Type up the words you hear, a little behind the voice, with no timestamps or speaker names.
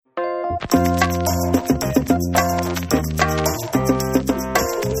Welcome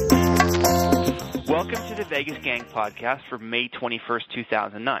to the Vegas Gang podcast for May 21st,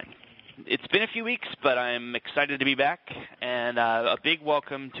 2009. It's been a few weeks, but I'm excited to be back, and a big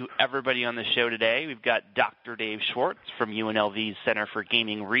welcome to everybody on the show today. We've got Dr. Dave Schwartz from UNLV's Center for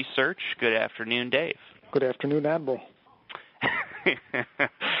Gaming Research. Good afternoon, Dave. Good afternoon, Admiral.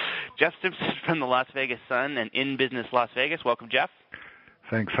 Jeff Simpson from the Las Vegas Sun and In Business Las Vegas. Welcome, Jeff.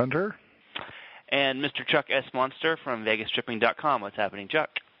 Thanks, Hunter. And Mr. Chuck S. Monster from VegasTripping.com. What's happening, Chuck?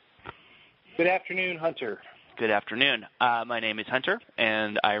 Good afternoon, Hunter. Good afternoon. My name is Hunter,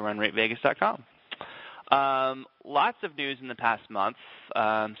 and I run RateVegas.com. Lots of news in the past month.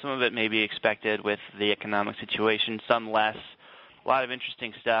 Some of it may be expected with the economic situation, some less. A lot of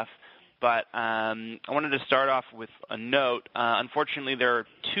interesting stuff. But I wanted to start off with a note. Unfortunately, there are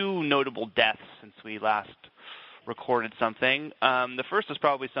two notable deaths since we last recorded something. The first is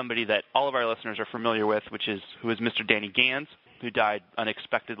probably somebody that all of our listeners are familiar with, who is Mr. Danny Gans, who died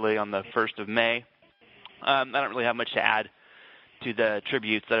unexpectedly on the 1st of May. I don't really have much to add to the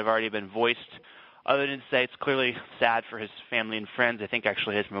tributes that have already been voiced, other than to say it's clearly sad for his family and friends. I think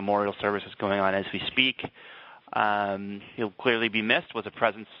actually his memorial service is going on as we speak. He'll clearly be missed, was a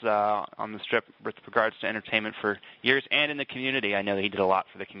presence on the Strip with regards to entertainment for years and in the community. I know that he did a lot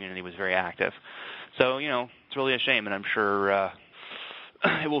for the community, was very active. So, it's really a shame, and I'm sure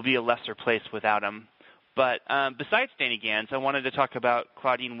it will be a lesser place without him. But besides Danny Gans, I wanted to talk about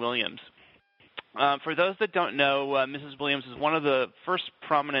Claudine Williams. For those that don't know, Mrs. Williams is one of the first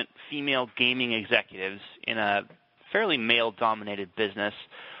prominent female gaming executives in a fairly male-dominated business.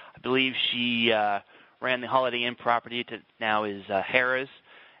 I believe she ran the Holiday Inn property that now is Harrah's.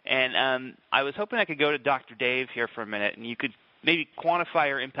 And I was hoping I could go to Dr. Dave here for a minute, and you could maybe quantify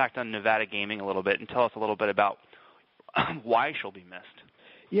her impact on Nevada gaming a little bit and tell us a little bit about why she'll be missed.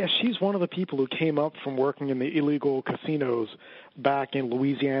 Yeah, she's one of the people who came up from working in the illegal casinos back in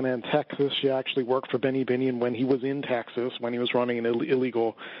Louisiana and Texas. She actually worked for Benny Binion when he was in Texas, when he was running an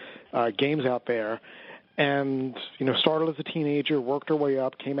illegal games out there. And, started as a teenager, worked her way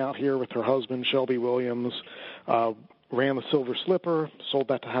up, came out here with her husband, Shelby Williams, ran the Silver Slipper, sold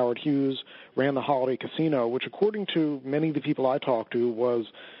that to Howard Hughes, ran the Holiday Casino, which according to many of the people I talked to was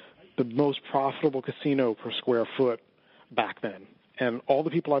the most profitable casino per square foot back then. And all the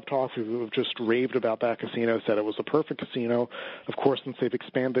people I've talked to who have just raved about that casino said it was a perfect casino. Of course, since they've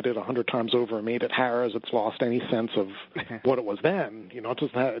expanded it 100 times over and made it Harrah's, it's lost any sense of what it was then.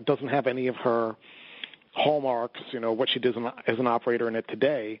 It doesn't have any of her hallmarks, what she did as an operator in it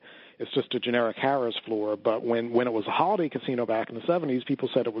today. It's just a generic Harrah's floor. But when it was a Holiday Casino back in the 70s, people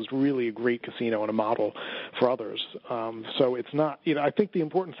said it was really a great casino and a model for others. So it's not, I think the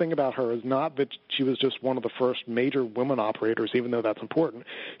important thing about her is not that she was just one of the first major women operators, even though that's important.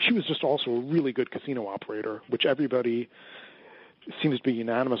 She was just also a really good casino operator, which everybody seems to be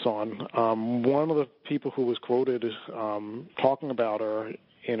unanimous on. One of the people who was quoted talking about her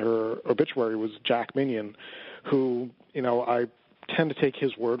in her obituary was Jack Minion, who, I tend to take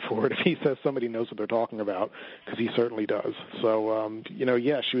his word for it if he says somebody knows what they're talking about, because he certainly does. So,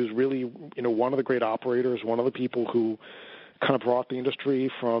 she was really, one of the great operators, one of the people who kind of brought the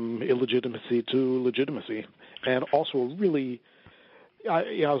industry from illegitimacy to legitimacy. And also really, I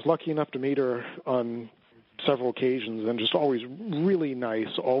was lucky enough to meet her on several occasions, and just always really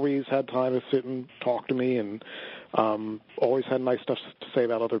nice, always had time to sit and talk to me, and always had nice stuff to say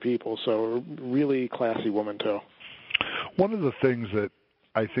about other people. So really classy woman, too. One of the things that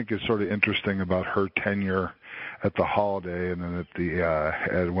I think is sort of interesting about her tenure at the Holiday and then at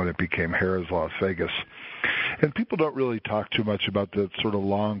the when it became Harrah's Las Vegas, and people don't really talk too much about that sort of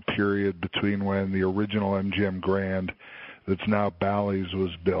long period between when the original MGM Grand, that's now Bally's,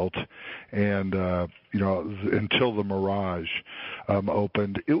 was built, and until the Mirage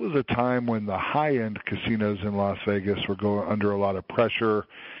opened. It was a time when the high-end casinos in Las Vegas were going under a lot of pressure,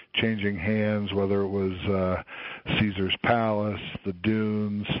 changing hands, whether it was Caesar's Palace, the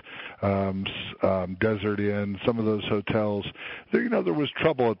Dunes, Desert Inn, some of those hotels. There was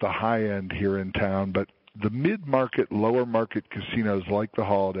trouble at the high end here in town, but the mid-market, lower-market casinos like the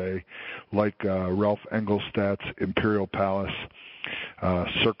Holiday, like Ralph Engelstadt's Imperial Palace,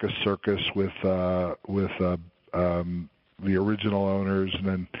 Circus with the original owners,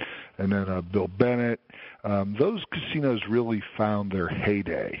 and then Bill Bennett. those casinos really found their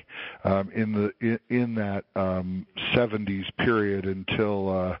heyday in that 70s period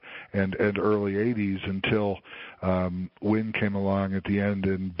until and early 80s until Wynn came along at the end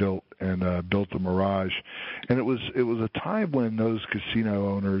and built the Mirage. And it was a time when those casino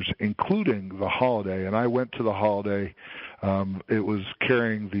owners, including the Holiday, and I went to the Holiday. It was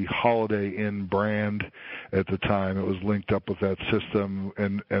carrying the Holiday Inn brand at the time. It was linked up with that system,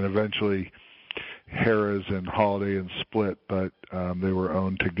 and eventually Harrah's and Holiday Inn split, but they were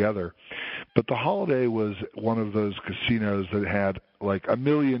owned together. But the Holiday was one of those casinos that had like a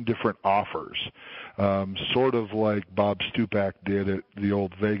million different offers, sort of like Bob Stupak did at the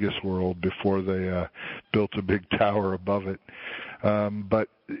old Vegas World before they built a big tower above it. But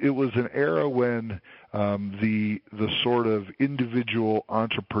it was an era when the sort of individual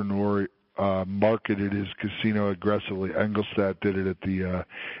entrepreneur marketed his casino aggressively. Engelstadt did it at the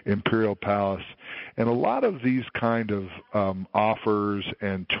Imperial Palace. And a lot of these kind of offers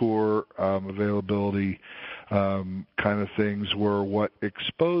and tour availability kind of things were what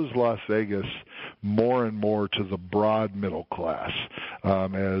exposed Las Vegas more and more to the broad middle class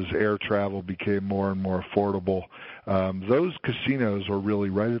as air travel became more and more affordable. Those casinos were really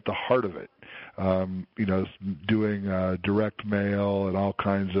right at the heart of it. Doing direct mail and all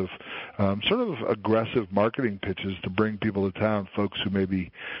kinds of sort of aggressive marketing pitches to bring people to town, folks who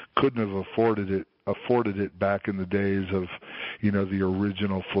maybe couldn't have afforded it back in the days of, the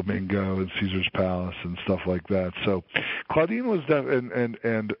original Flamingo and Caesar's Palace and stuff like that. So Claudine was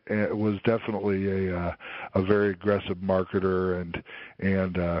was definitely a very aggressive marketer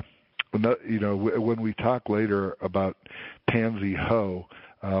and when we talk later about Pansy Ho,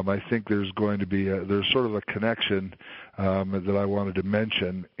 I think there's going to be there's sort of a connection that I wanted to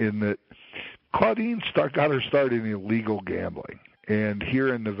mention in that Claudine got her start in illegal gambling. And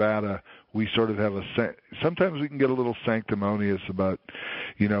here in Nevada, we sort of have sometimes we can get a little sanctimonious about,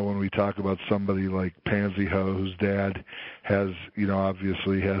 when we talk about somebody like Pansy Ho, whose dad has,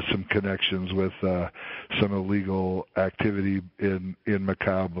 obviously has some connections with some illegal activity in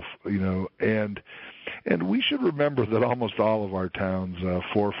Macau, and we should remember that almost all of our town's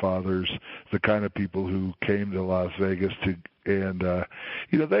forefathers, the kind of people who came to Las Vegas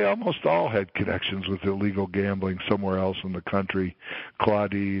they almost all had connections with illegal gambling somewhere else in the country.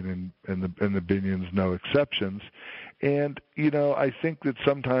 Claudine and the Binions, no exceptions. And I think that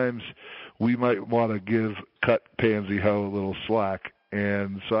sometimes we might want to cut Pansy Ho a little slack.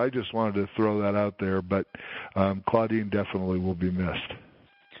 And so I just wanted to throw that out there. But Claudine definitely will be missed.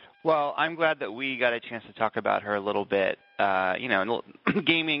 Well, I'm glad that we got a chance to talk about her a little bit.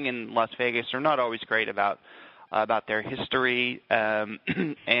 Gaming in Las Vegas are not always great about their history,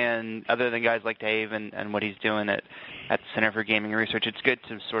 and other than guys like Dave and what he's doing at the Center for Gaming Research, it's good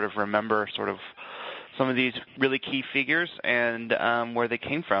to sort of remember sort of some of these really key figures and where they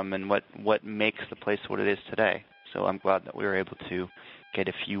came from and what makes the place what it is today. So I'm glad that we were able to get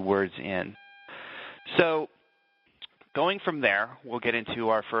a few words in. So going from there, we'll get into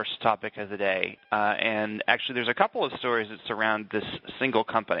our first topic of the day. And actually, there's a couple of stories that surround this single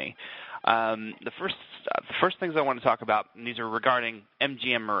company. The first things I want to talk about, and these are regarding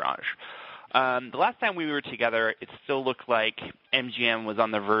MGM Mirage. The last time we were together, it still looked like MGM was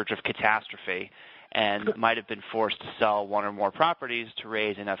on the verge of catastrophe and might have been forced to sell one or more properties to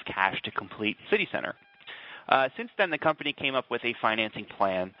raise enough cash to complete City Center. Since then, the company came up with a financing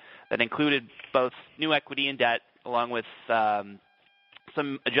plan that included both new equity and debt, along with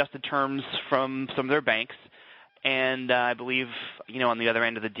some adjusted terms from some of their banks. And I believe, on the other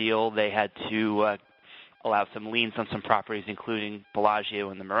end of the deal, they had to allow some liens on some properties, including Bellagio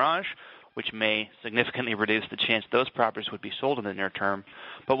and the Mirage, which may significantly reduce the chance those properties would be sold in the near term.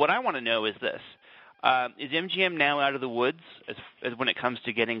 But what I want to know is this. Is MGM now out of the woods as when it comes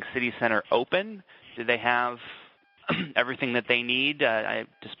to getting City Center open? Do they have everything that they need,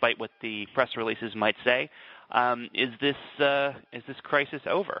 despite what the press releases might say? Is this crisis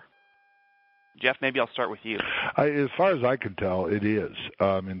over? Jeff, maybe I'll start with you. As far as I can tell, it is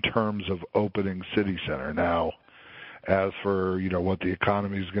in terms of opening City Center. Now, as for what the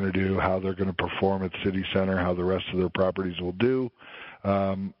economy is going to do, how they're going to perform at City Center, how the rest of their properties will do,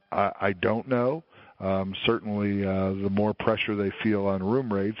 I don't know. Certainly, the more pressure they feel on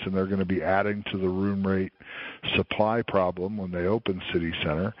room rates, and they're going to be adding to the room rate supply problem when they open City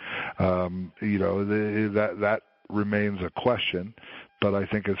Center, that remains a question. But I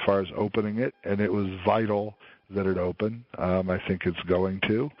think as far as opening it, and it was vital that it open. I think it's going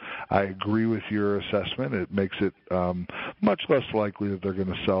to. I agree with your assessment. It makes it much less likely that they're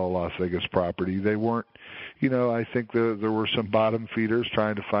going to sell a Las Vegas property. They weren't, I think there were some bottom feeders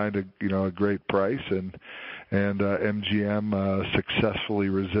trying to find a great price, and MGM successfully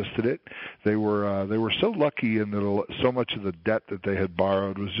resisted it. They were so lucky in that so much of the debt that they had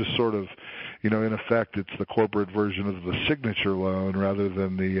borrowed was just sort of, in effect, it's the corporate version of the signature loan rather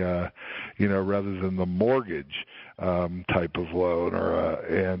than the mortgage type of loan,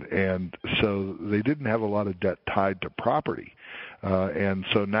 and so they didn't have a lot of debt tied to property, and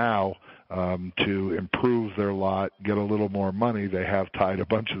so now to improve their lot, get a little more money, they have tied a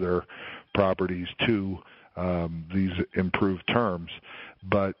bunch of their properties to these improved terms,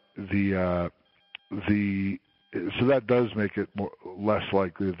 but so that does make it less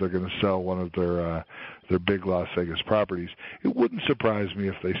likely that they're going to sell one of their big Las Vegas properties. It wouldn't surprise me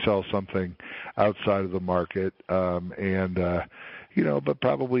if they sell something outside of the market, but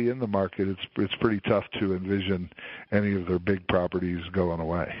probably in the market, it's pretty tough to envision any of their big properties going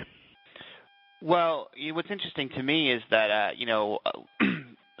away. Well, what's interesting to me is that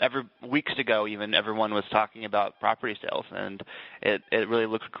weeks ago, even everyone was talking about property sales, and it really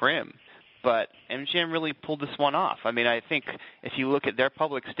looks grim. But MGM really pulled this one off. I mean, I think if you look at their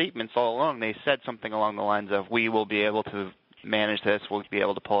public statements all along, they said something along the lines of, we will be able to manage this, we'll be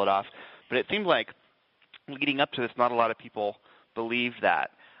able to pull it off. But it seemed like leading up to this, not a lot of people believed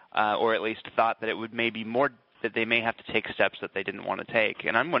that, or at least thought that it would maybe more, that they may have to take steps that they didn't want to take.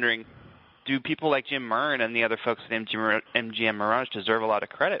 And I'm wondering, do people like Jim Murren and the other folks at MGM Mirage deserve a lot of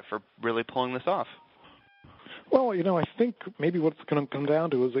credit for really pulling this off? Well, I think maybe what it's going to come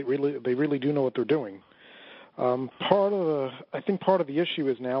down to is they really do know what they're doing. Part of the issue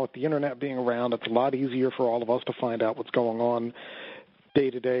is now with the internet being around, it's a lot easier for all of us to find out what's going on day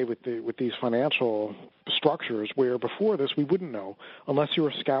to day with these financial structures, where before this we wouldn't know unless you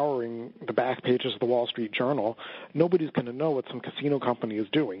were scouring the back pages of the Wall Street Journal. Nobody's going to know what some casino company is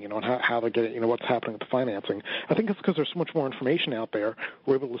doing, and how to get what's happening with the financing. I think it's because there's so much more information out there.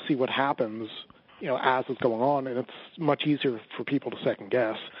 We're able to see what happens as it's going on, and it's much easier for people to second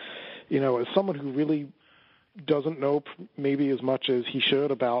guess. As someone who really doesn't know maybe as much as he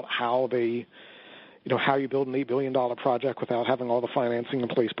should about how you build an $8 billion project without having all the financing in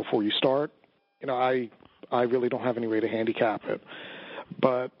place before you start, I really don't have any way to handicap it.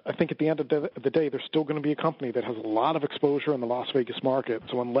 But I think at the end of the day, there's still going to be a company that has a lot of exposure in the Las Vegas market.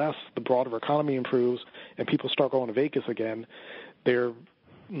 So unless the broader economy improves and people start going to Vegas again, I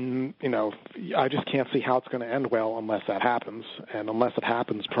just can't see how it's going to end well unless that happens, and unless it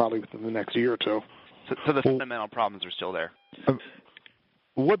happens probably within the next year or two. So the fundamental problems are still there.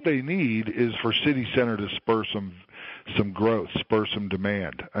 What they need is for City Center to spur some growth, spur some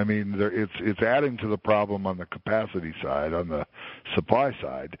demand. I mean, it's adding to the problem on the capacity side, on the supply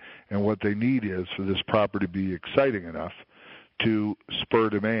side, and what they need is for this property to be exciting enough to spur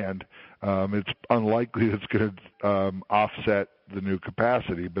demand. It's unlikely it's going to offset the new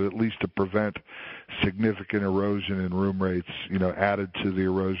capacity, but at least to prevent significant erosion in room rates, added to the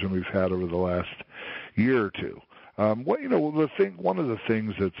erosion we've had over the last year or two. One of the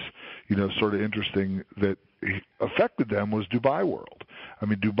things that's, sort of interesting that affected them was Dubai World. I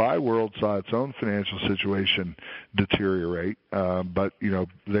mean, Dubai World saw its own financial situation deteriorate, but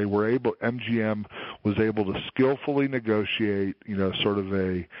MGM was able to skillfully negotiate, sort of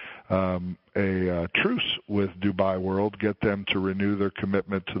a truce with Dubai World, get them to renew their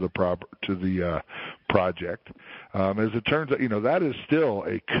commitment to the project. As it turns out, that is still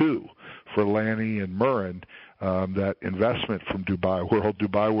a coup for Lanny and Murren. That investment from Dubai World.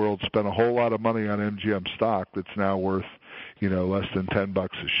 Dubai World spent a whole lot of money on MGM stock that's now worth, less than $10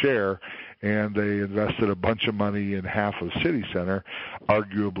 a share, and they invested a bunch of money in half of City Center,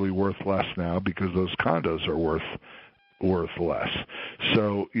 arguably worth less now because those condos are worth less.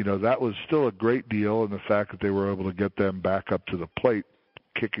 So, that was still a great deal, and the fact that they were able to get them back up to the plate,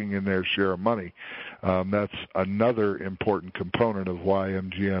 kicking in their share of money, that's another important component of why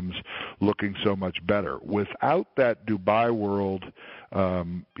MGM's looking so much better. Without that Dubai World,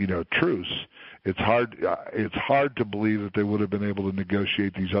 truce, it's hard to believe that they would have been able to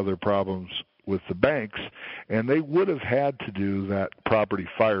negotiate these other problems with the banks, and they would have had to do that property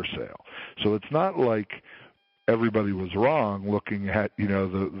fire sale. So it's not like everybody was wrong looking at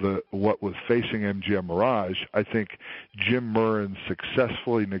what was facing MGM Mirage. I think Jim Murren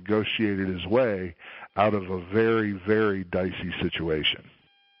successfully negotiated his way out of a very, very dicey situation.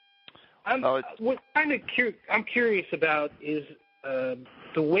 What I'm curious about is the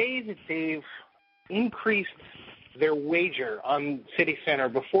way that they've increased their wager on City Center.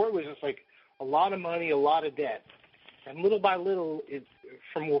 Before it was just like, a lot of money, a lot of debt. And little by little,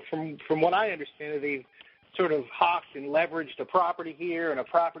 from what I understand, they've sort of hawked and leveraged a property here and a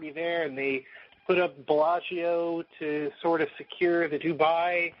property there, and they put up Bellagio to sort of secure the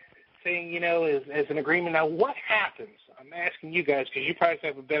Dubai thing, as an agreement. Now, what happens? I'm asking you guys because you probably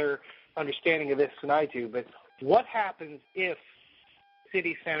have a better understanding of this than I do, but what happens if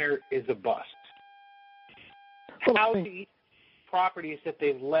City Center is a bust? How the properties that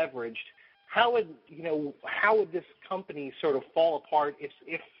they've leveraged, how would this company sort of fall apart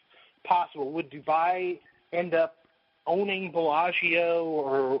if possible? Would Dubai end up owning Bellagio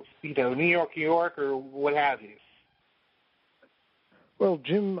or New York, or what have you? Well,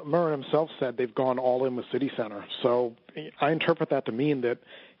 Jim Murren himself said they've gone all in with City Center. So I interpret that to mean that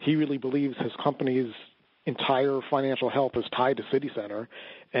he really believes his company's entire financial health is tied to City Center,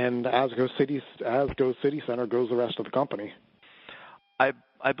 and as goes City Center, goes the rest of the company.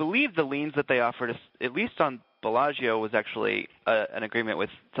 I believe the liens that they offered, at least on Bellagio, was actually an agreement with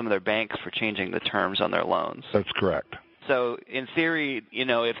some of their banks for changing the terms on their loans. That's correct. So in theory,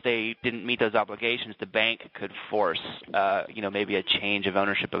 if they didn't meet those obligations, the bank could force, maybe a change of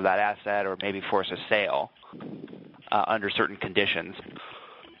ownership of that asset, or maybe force a sale under certain conditions.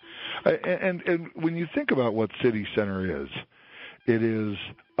 And when you think about what City Center is, it is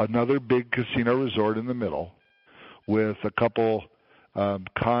another big casino resort in the middle with a couple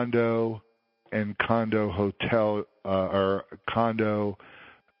condo and hotel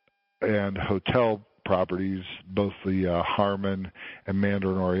properties, both the Harmon and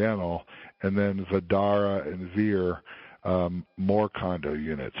Mandarin Oriental, and then Vdara and Veer, more condo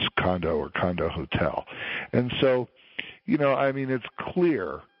units, condo or condo hotel. And so, it's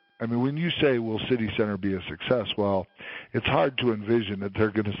clear. When you say, will City Center be a success? Well, it's hard to envision that they're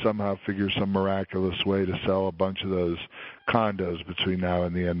going to somehow figure some miraculous way to sell a bunch of those condos between now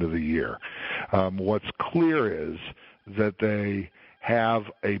and the end of the year. What's clear is that they have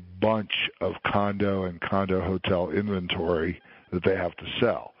a bunch of condo and condo hotel inventory that they have to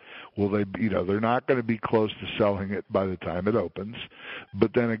sell. Well, they're not going to be close to selling it by the time it opens.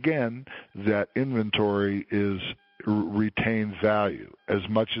 But then again, that inventory retains value as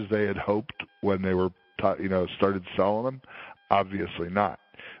much as they had hoped when they were, started selling them. Obviously not.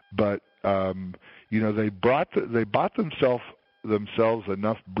 But they bought themselves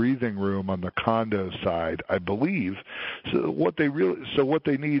enough breathing room on the condo side, I believe. So what they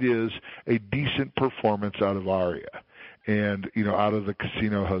need is a decent performance out of Aria and out of the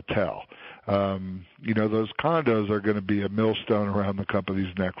casino hotel. Those condos are going to be a millstone around the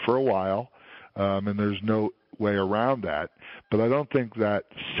company's neck for a while, and there's no way around that. But I don't think that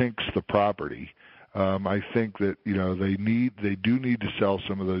sinks the property. I think that they do need to sell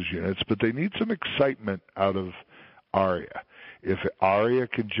some of those units, but they need some excitement out of Aria. If Aria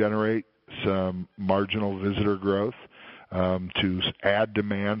can generate some marginal visitor growth to add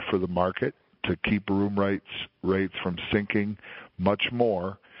demand for the market, to keep room rates from sinking much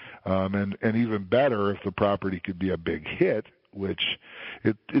more, and even better if the property could be a big hit, which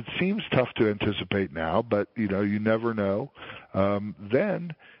it seems tough to anticipate now, but you never know.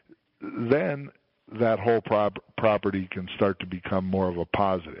 Then that whole property can start to become more of a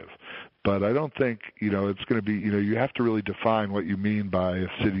positive. But I don't think, it's going to be, you have to really define what you mean by if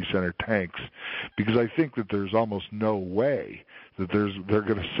City Center tanks, because I think that there's almost no way that they're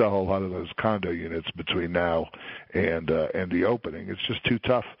going to sell a lot of those condo units between now and the opening. It's just too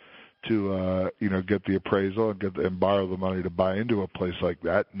tough to get the appraisal and borrow the money to buy into a place like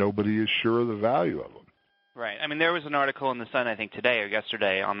that. Nobody is sure of the value of them. Right. There was an article in the Sun, I think today or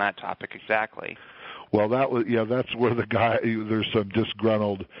yesterday, on that topic exactly. Well, that's where there's some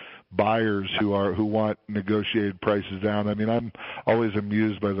disgruntled buyers who want negotiated prices down. I'm always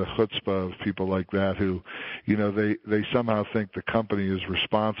amused by the chutzpah of people like that who, they somehow think the company is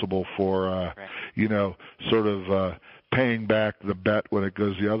responsible for, paying back the bet when it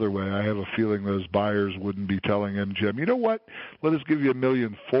goes the other way. I have a feeling those buyers wouldn't be telling MGM, you know what, let us give you $1.4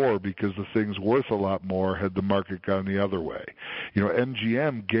 million because the thing's worth a lot more had the market gone the other way.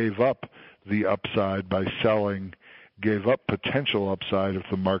 MGM gave up the upside by gave up potential upside if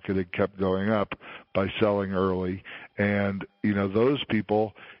the market had kept going up by selling early. And, those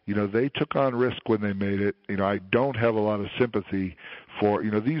people, they took on risk when they made it. I don't have a lot of sympathy for,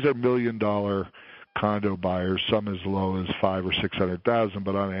 these are $1 million condo buyers, some as low as $500,000 or $600,000,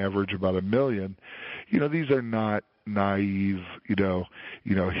 but on average about $1 million. These are not naive,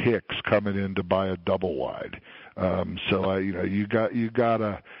 hicks coming in to buy a double wide.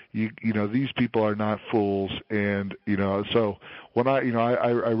 These people are not fools, and so when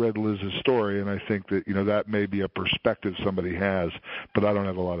I read Liz's story, and I think that that may be a perspective somebody has, but I don't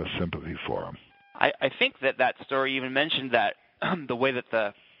have a lot of sympathy for them. I think that story even mentioned that the way that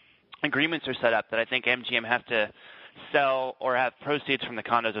the agreements are set up, that I think MGM has to sell or have proceeds from the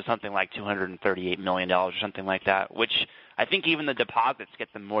condos of something like $238 million or something like that, which I think even the deposits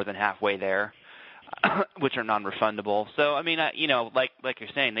get them more than halfway there, which are non-refundable. So, I mean, like you're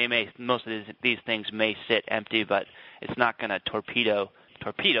saying, most of these things may sit empty, but it's not going to torpedo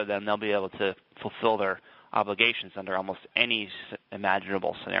them. They'll be able to fulfill their obligations under almost any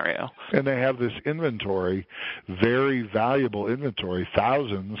imaginable scenario. And they have this inventory, very valuable inventory,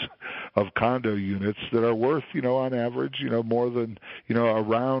 thousands of condo units that are worth, on average, more than,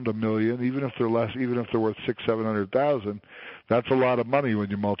 around $1 million, even if they're less, even if they're worth $600,000-700,000. That's a lot of money when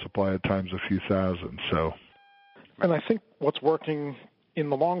you multiply it times a few thousand. So, and I think what's working in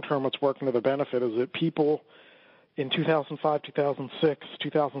the long term, what's working to their benefit is that people in 2005, 2006,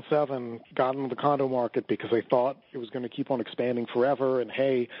 2007 got into the condo market because they thought it was going to keep on expanding forever, and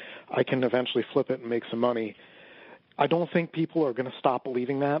hey, I can eventually flip it and make some money. I don't think people are going to stop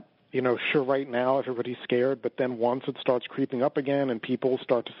believing that. Sure, right now everybody's scared, but then once it starts creeping up again and people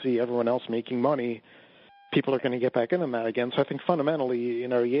start to see everyone else making money, people are going to get back into that again. So I think fundamentally,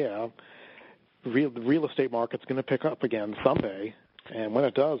 the real estate market's going to pick up again someday, and when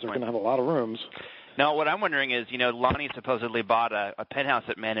it does, they're going to have a lot of rooms. Now, what I'm wondering is, Lonnie supposedly bought a penthouse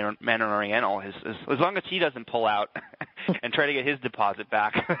at Manor Oriental. As long as he doesn't pull out and try to get his deposit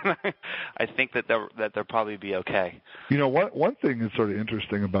back, I think that they'll probably be okay. One thing that's sort of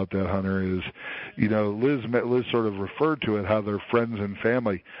interesting about that, Hunter, is, Liz sort of referred to it, how they're friends and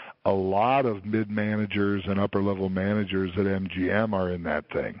family. A lot of mid-managers and upper-level managers at MGM are in that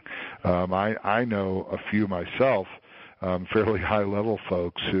thing. I know a few myself. Fairly high-level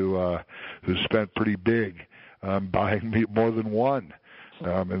folks who spent pretty big buying more than one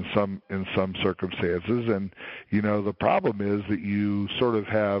in some circumstances, and the problem is that you sort of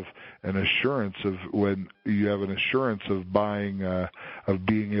have an assurance of buying of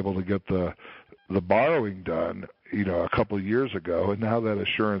being able to get the borrowing done a couple of years ago, and now that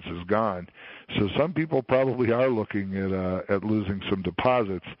assurance is gone. So some people probably are looking at losing some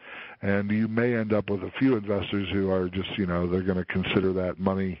deposits, and you may end up with a few investors who are just, they're going to consider that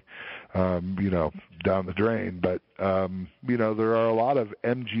money, down the drain. But, there are a lot of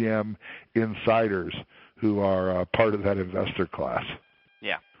MGM insiders who are part of that investor class.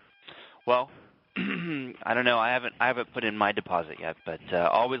 Yeah. Well, I don't know. I haven't put in my deposit yet, but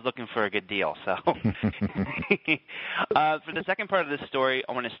always looking for a good deal. So, for the second part of this story,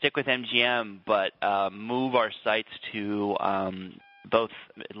 I want to stick with MGM, but move our sights to both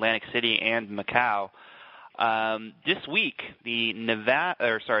Atlantic City and Macau. This week, the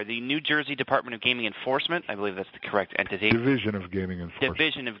New Jersey Department of Gaming Enforcement, I believe that's the correct entity. Division of Gaming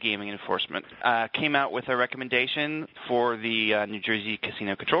Enforcement came out with a recommendation for the New Jersey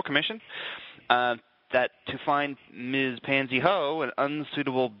Casino Control Commission. That to find Ms. Pansy Ho an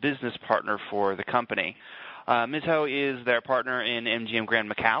unsuitable business partner for the company. Ms. Ho is their partner in MGM Grand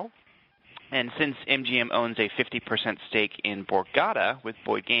Macau, and since MGM owns a 50% stake in Borgata with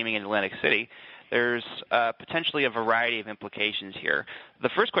Boyd Gaming in Atlantic City, there's potentially a variety of implications here. The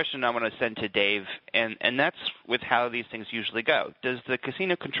first question I want to send to Dave, and that's with how these things usually go. Does the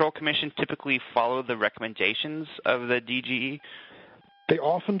Casino Control Commission typically follow the recommendations of the DGE? They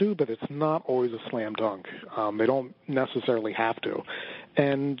often do, but it's not always a slam dunk. They don't necessarily have to.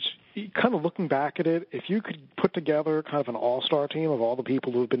 And kind of looking back at it, if you could put together kind of an all-star team of all the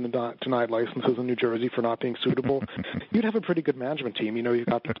people who have been denied licenses in New Jersey for not being suitable, you'd have a pretty good management team. You've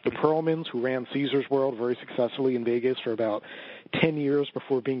got the Perlmans, who ran Caesars World very successfully in Vegas for about 10 years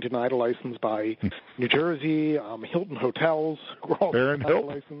before being denied a license by New Jersey. Hilton Hotels were all denied a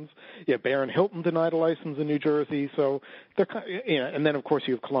license. Yeah, Baron Hilton denied a license in New Jersey. So they're and then of course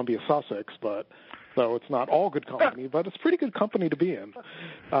you have Columbia Sussex, but so it's not all good company, but it's pretty good company to be in.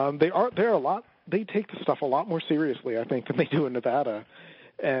 They take the stuff a lot more seriously, I think, than they do in Nevada,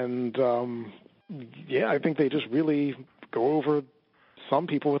 and I think they just really go over some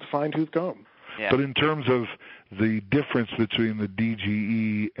people with a fine-tooth comb. Yeah. But in terms of the difference between the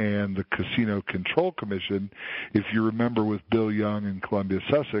DGE and the Casino Control Commission, if you remember with Bill Young and Columbia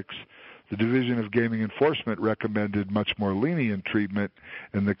Sussex, the Division of Gaming Enforcement recommended much more lenient treatment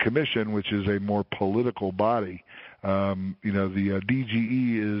in the commission, which is a more political body. The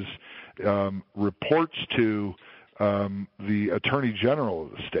DGE reports to the Attorney General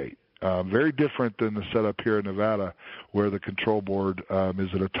of the state. very different than the setup here in Nevada, where the control board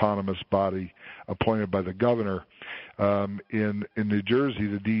is an autonomous body appointed by the governor. In New Jersey,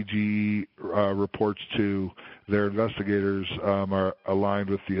 the DGE reports to their investigators are aligned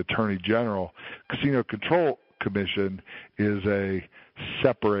with the Attorney General. Casino Control Commission is a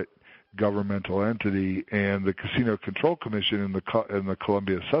separate governmental entity, and the Casino Control Commission in the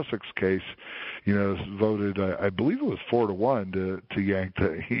Columbia Sussex case, voted, I believe it was 4-1 to yank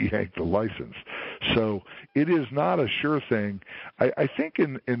the license. So it is not a sure thing. I think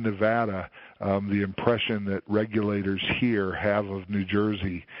in Nevada, the impression that regulators here have of New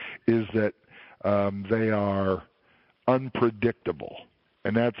Jersey is that they are unpredictable.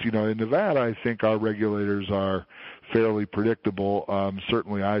 And that's, in Nevada, I think our regulators are fairly predictable.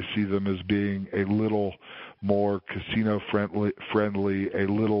 Certainly I see them as being a little more casino friendly, a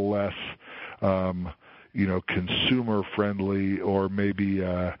little less, consumer friendly, or maybe,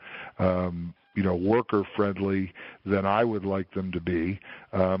 worker friendly than I would like them to be.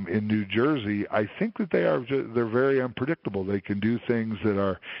 In New Jersey, I think that they're very unpredictable. They can do things that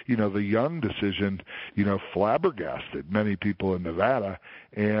are, the Young decision, flabbergasted many people in Nevada,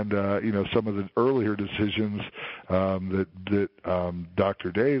 and some of the earlier decisions that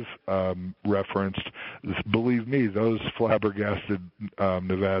Dr. Dave referenced, believe me, those flabbergasted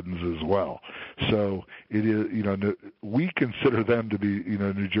Nevadans as well. So it is, we consider them to be,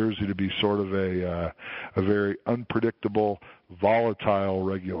 New Jersey to be sort of a very unpredictable, volatile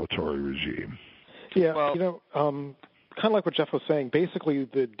regulatory regime. Yeah, kind of like what Jeff was saying. Basically,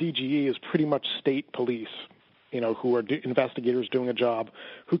 the DGE is pretty much state police, who are investigators doing a job,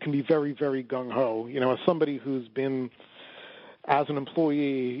 who can be very, very gung-ho. As somebody who's been as an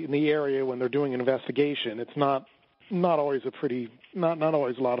employee in the area when they're doing an investigation, it's not always not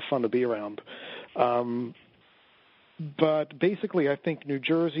always a lot of fun to be around. But basically, I think New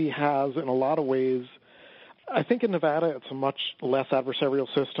Jersey has, in a lot of ways, I think in Nevada it's a much less adversarial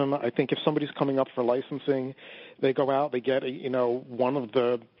system. I think if somebody's coming up for licensing, they go out, they get one of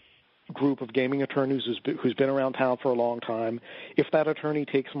the group of gaming attorneys who's been around town for a long time. If that attorney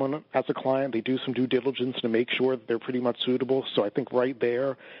takes one as a client, they do some due diligence to make sure that they're pretty much suitable. So I think right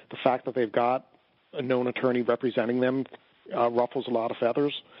there, the fact that they've got a known attorney representing them ruffles a lot of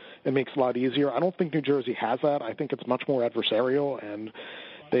feathers. It makes it a lot easier. I don't think New Jersey has that. I think it's much more adversarial, and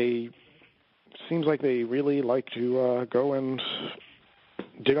seems like they really like to go and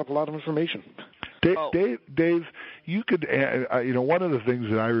dig up a lot of information. Dave, you could, one of the things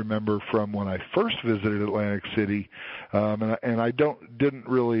that I remember from when I first visited Atlantic City, and I didn't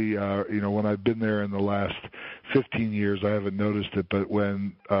really, when I've been there in the last 15 years, I haven't noticed it, but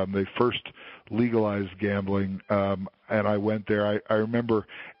when they first legalized gambling, and I went there, I remember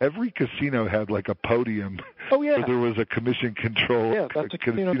every casino had like a podium. Oh, yeah. Where there was a commission control,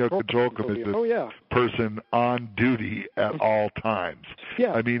 casino control commission person on duty at all times.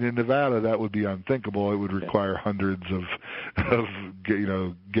 Yeah. I mean, in Nevada, that would be unthinkable. It would require hundreds of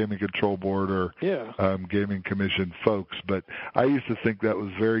gaming control board or gaming commission folks. But I used to think that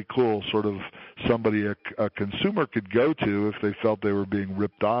was very cool, sort of somebody a consumer could go to if they felt they were being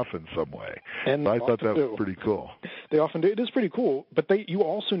ripped off in some way. And I thought that was pretty cool. They often do. It is pretty cool, but you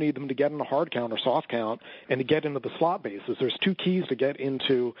also need them to get in a hard count or soft count and to get into the slot bases. There's two keys to get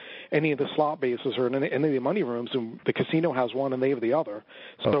into any of the slot bases or any of the money rooms, and the casino has one and they have the other.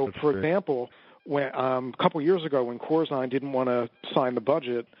 So, for example, when a couple of years ago when Corzine didn't want to sign the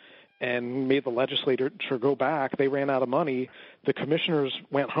budget and made the legislature go back, they ran out of money. The commissioners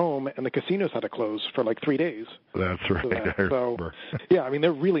went home, and the casinos had to close for like 3 days. That's right. So, yeah, I mean,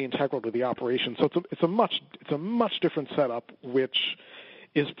 they're really integral to the operation. So it's a much different setup, which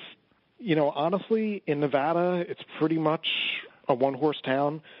is, honestly, in Nevada, it's pretty much a one-horse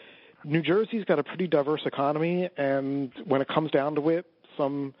town. New Jersey's got a pretty diverse economy, and when it comes down to it,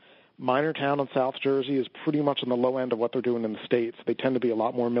 some minor town in South Jersey is pretty much on the low end of what they're doing in the States. They tend to be a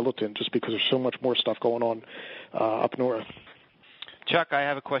lot more militant just because there's so much more stuff going on up north. Chuck, I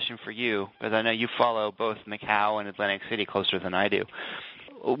have a question for you, because I know you follow both Macau and Atlantic City closer than I do.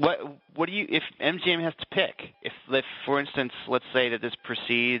 What do you, if MGM has to pick, if for instance, let's say that this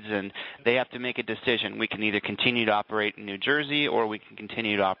proceeds and they have to make a decision, we can either continue to operate in New Jersey or we can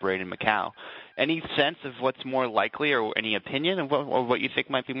continue to operate in Macau. Any sense of what's more likely, or any opinion of what you think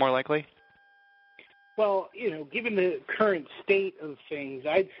might be more likely? Well, given the current state of things,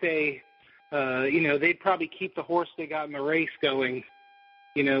 I'd say, they'd probably keep the horse they got in the race going,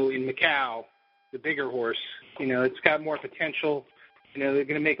 in Macau, the bigger horse. It's got more potential. They're going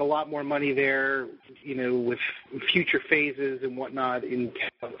to make a lot more money there, with future phases and whatnot in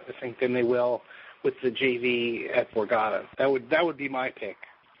Macau, I think, than they will with the JV at Borgata. That would be my pick.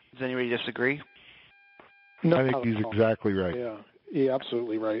 Does anybody disagree? No, I think he's exactly right. Yeah,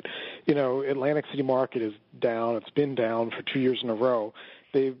 absolutely right. Atlantic City market is down. It's been down for 2 years in a row.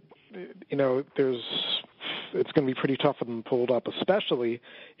 It's going to be pretty tough for them to pull it up, especially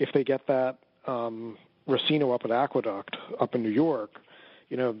if they get that Racino up at Aqueduct up in New York.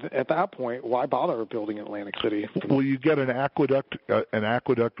 At that point, why bother building Atlantic City? Well, you get an aqueduct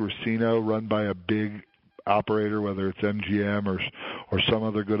Racino run by a big operator, whether it's MGM or some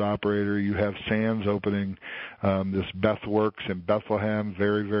other good operator. You have Sands opening this Beth Works in Bethlehem,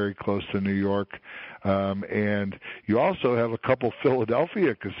 very, very close to New York. And you also have a couple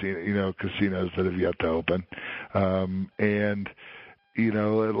Philadelphia casinos that have yet to open.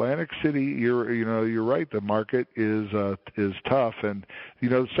 Atlantic City, you're right. The market is tough, and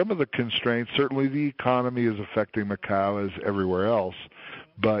some of the constraints. Certainly, the economy is affecting Macau as everywhere else,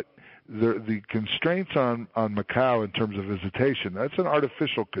 but the constraints on Macau in terms of visitation, that's an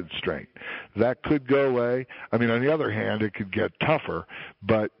artificial constraint. That could go away. I mean, on the other hand, it could get tougher,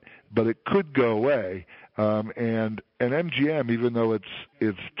 but it could go away. And MGM, even though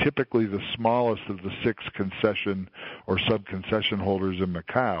it's typically the smallest of the 6 concession or sub-concession holders in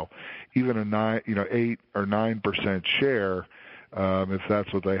Macau, even a 8 or 9% share, if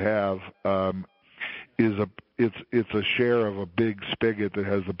that's what they have, it's a share of a big spigot that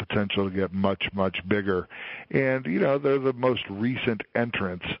has the potential to get much, much bigger. And they're the most recent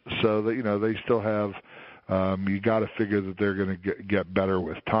entrants, so that they still have. You got to figure that they're going to get better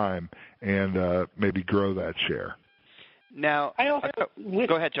with time and maybe grow that share. Now,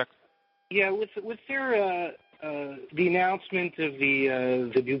 go ahead, Chuck. Yeah, with their the announcement of the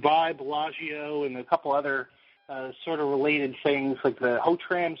Dubai Bellagio and a couple other sort of related things like the Ho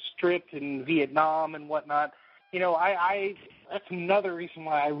Tram Strip in Vietnam and whatnot. That's another reason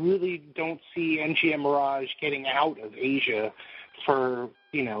why I really don't see MGM Mirage getting out of Asia for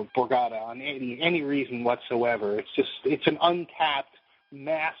Borgata on any reason whatsoever. It's an untapped,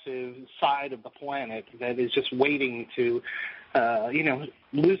 massive side of the planet that is just waiting to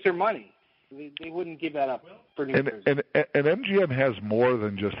lose their money. They wouldn't give that up for New Jersey. And MGM has more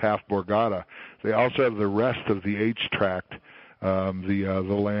than just half Borgata. They also have the rest of the H-Tract, the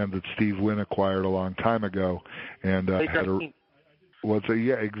land that Steve Wynn acquired a long time ago, and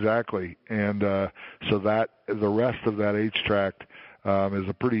yeah, exactly. And so that the rest of that H-Tract is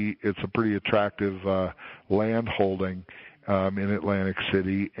a pretty attractive land holding in Atlantic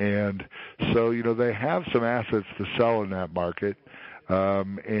City, and so they have some assets to sell in that market.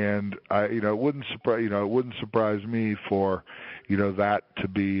 And it wouldn't surprise me for that to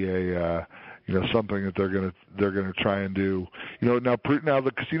be a something that they're gonna try and do. Now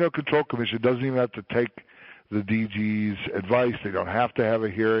the Casino Control Commission doesn't even have to take the DG's advice. They don't have to have a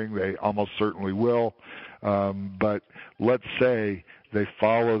hearing. They almost certainly will. But let's say they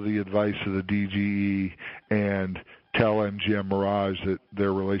follow the advice of the DGE and tell MGM Mirage that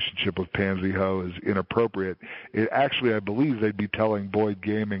their relationship with Pansy Ho is inappropriate. I believe they'd be telling Boyd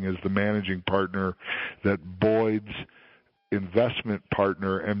Gaming as the managing partner that Boyd's investment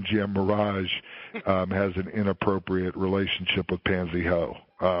partner, MGM Mirage, has an inappropriate relationship with Pansy Ho.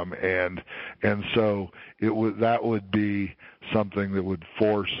 And so that would be something that would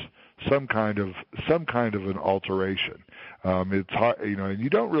force some kind of an alteration. It's hard, and you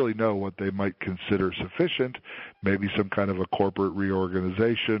don't really know what they might consider sufficient. Maybe some kind of a corporate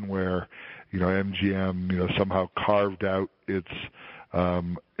reorganization where, MGM, somehow carved out its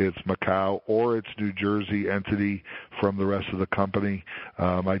Macau or its New Jersey entity from the rest of the company.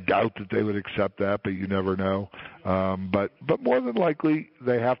 I doubt that they would accept that, but you never know. But more than likely,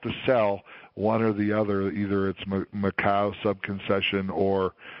 they have to sell one or the other. Either it's Macau subconcession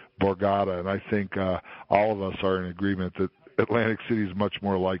or Borgata, and I think all of us are in agreement that Atlantic City is much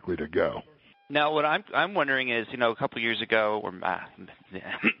more likely to go. Now, what I'm wondering is, a couple of years ago, or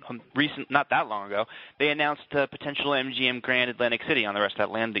not that long ago, they announced a potential MGM Grand Atlantic City on the rest of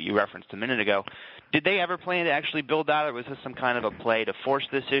that land that you referenced a minute ago. Did they ever plan to actually build that, or was this some kind of a play to force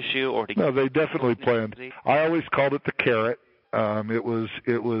this issue, or to? No, they definitely planned. I always called it the carrot. It was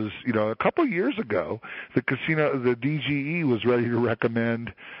a couple of years ago, the DGE was ready to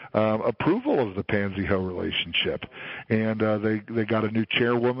recommend approval of the Pansy Ho relationship, and they got a new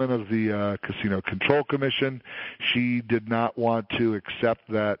chairwoman of the Casino Control Commission. She did not want to accept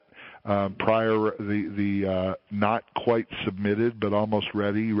that the not quite submitted but almost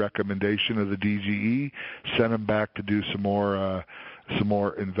ready recommendation of the DGE, sent them back to do some more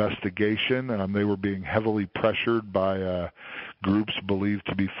investigation. They were being heavily pressured by groups believed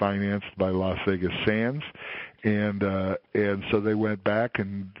to be financed by Las Vegas Sands, And so they went back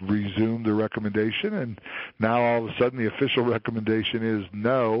and resumed the recommendation, and now all of a sudden the official recommendation is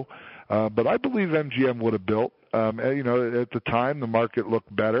no. But I believe MGM would have built. At the time the market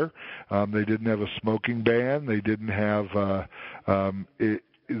looked better. They didn't have a smoking ban. They didn't have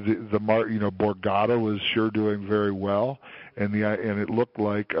Borgata was sure doing very well, and it looked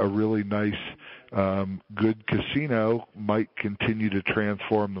like a really nice, good casino might continue to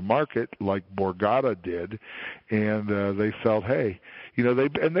transform the market like Borgata did, and they felt, hey, they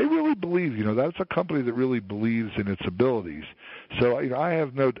really believe, that's a company that really believes in its abilities. So I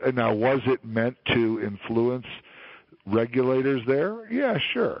have now, was it meant to influence regulators there? Yeah,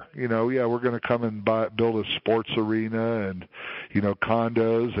 sure. We're going to come and build a sports arena and,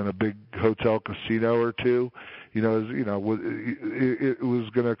 condos and a big hotel casino or two. It was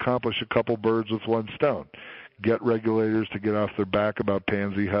going to accomplish a couple birds with one stone. Get regulators to get off their back about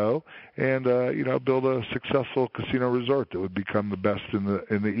Pansy Ho and, build a successful casino resort that would become the best in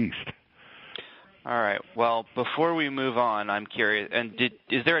the East. All right. Well, before we move on, I'm curious, and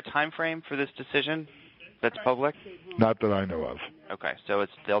is there a time frame for this decision that's public? Not that I know of. Okay, so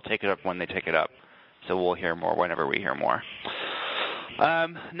they'll take it up when they take it up. So we'll hear more whenever we hear more.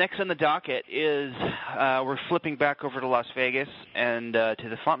 Next on the docket is we're flipping back over to Las Vegas and to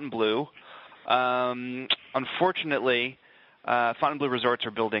the Fontainebleau. Unfortunately, Fontainebleau Resorts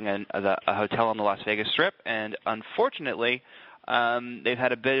are building a hotel on the Las Vegas Strip, and unfortunately, they've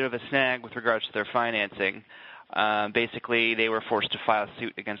had a bit of a snag with regards to their financing. Basically, they were forced to file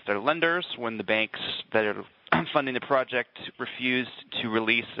suit against their lenders when the banks that are funding the project refused to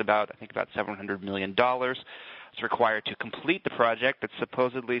release about $700 million. It's required to complete the project that's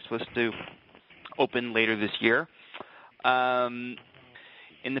supposedly supposed to open later this year. In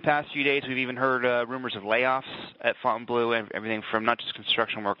the past few days, we've even heard rumors of layoffs at Fontainebleau, and everything from not just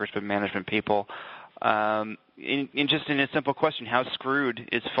construction workers but management people. In a simple question, how screwed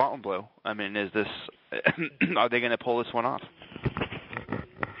is Fontainebleau? I mean, is this? Are they going to pull this one off?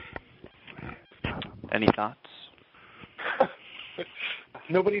 Any thoughts?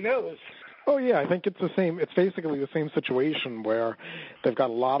 Nobody knows. Oh yeah, I think it's the same. It's basically the same situation where they've got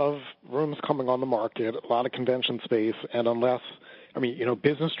a lot of rooms coming on the market, a lot of convention space, and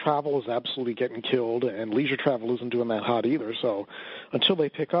business travel is absolutely getting killed, and leisure travel isn't doing that hot either. So, until they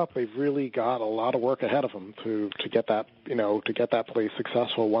pick up, they've really got a lot of work ahead of them to get that place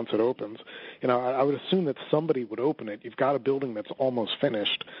successful once it opens. I would assume that somebody would open it. You've got a building that's almost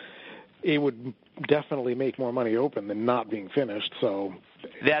finished. It would definitely make more money open than not being finished. So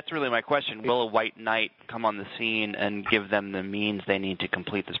that's really my question. Will a white knight come on the scene and give them the means they need to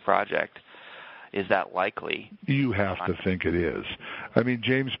complete this project? Is that likely? You have to think it is. I mean,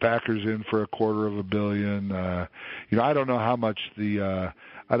 James Packer's in for $250 million. I don't know how much the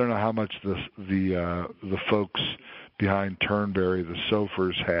folks behind Turnberry, the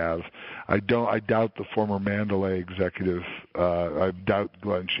Sofers, have. I doubt the former Mandalay executive. I doubt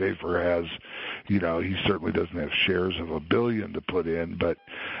Glenn Schaefer has. He certainly doesn't have shares of $1 billion to put in. But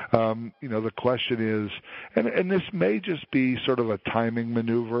the question is, and this may just be sort of a timing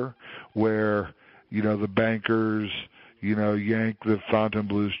maneuver where the bankers yank the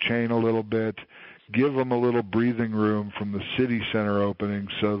Fontainebleau's chain a little bit, give them a little breathing room from the city center opening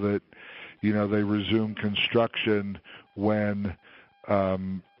so that they resume construction when, so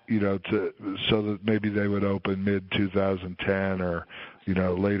that maybe they would open mid-2010 or,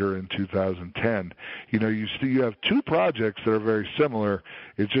 later in 2010. You have two projects that are very similar.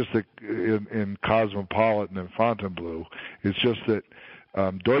 It's just that in Cosmopolitan and Fontainebleau, it's just that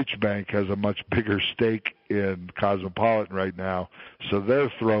Deutsche Bank has a much bigger stake in Cosmopolitan right now, so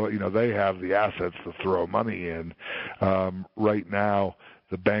they're they have the assets to throw money in. Right now,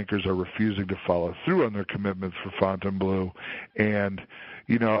 the bankers are refusing to follow through on their commitments for Fontainebleau, and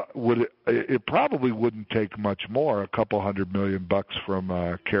it probably wouldn't take much more. $200 million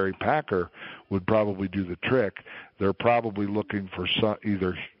from Kerry Packer would probably do the trick. They're probably looking for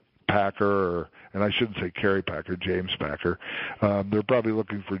either Packer or, and I shouldn't say Kerry Packer, James Packer. They're probably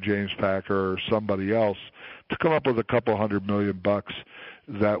looking for James Packer or somebody else to come up with $200 million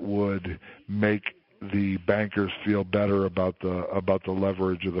that would make the bankers feel better about the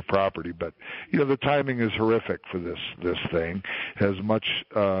leverage of the property. But the timing is horrific for this thing. As much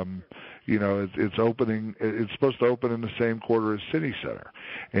it's opening. It's supposed to open in the same quarter as City Center,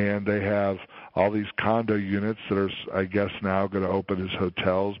 and they have all these condo units that are, I guess, now going to open as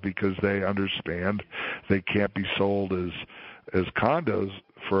hotels because they understand they can't be sold as condos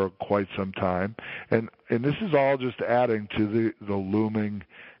for quite some time. And this is all just adding to the looming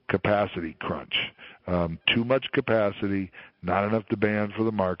capacity crunch. Too much capacity, not enough demand for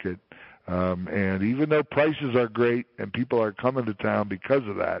the market. And even though prices are great and people are coming to town because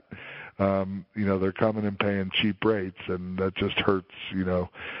of that, they're coming and paying cheap rates, and that just hurts. Room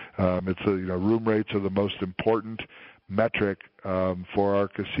rates are the most important metric for our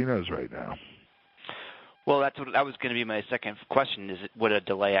casinos right now. Well, that was going to be my second question. Would a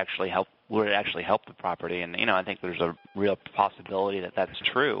delay actually help? Would it actually help the property? And I think there's a real possibility that that's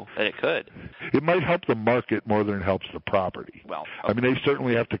true. That it could. It might help the market more than it helps the property. Well, okay. I mean, they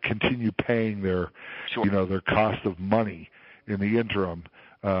certainly have to continue paying their, their cost of money in the interim.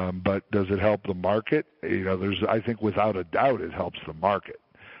 But does it help the market? I think without a doubt it helps the market.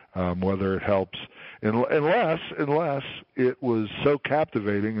 Whether it helps, unless it was so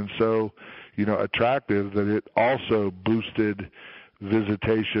captivating and so, attractive that it also boosted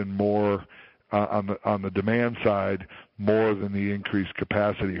visitation more on the demand side more than the increased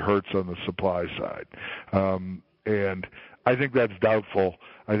capacity hurts on the supply side. And I think that's doubtful.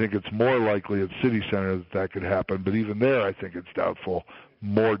 I think it's more likely at City Center that could happen, but even there I think it's doubtful.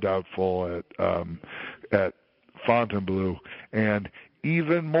 More doubtful at Fontainebleau, and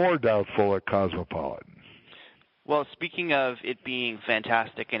even more doubtful at Cosmopolitan. Well, speaking of it being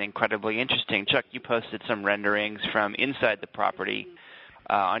fantastic and incredibly interesting, Chuck, you posted some renderings from inside the property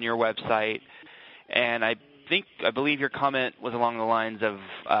on your website, and I believe your comment was along the lines of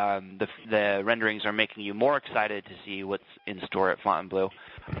the renderings are making you more excited to see what's in store at Fontainebleau.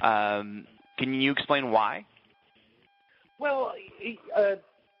 Can you explain why? Well,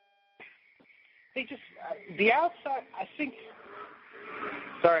 the outside, I think.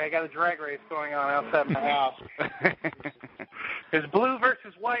 Sorry, I got a drag race going on outside my house. There's blue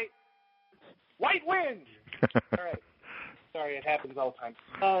versus white. White wins! All right. Sorry, it happens all the time.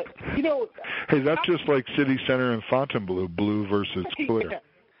 Hey, that's just like City Center and Fontainebleau, blue versus clear.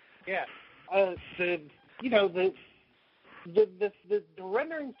 Yeah. The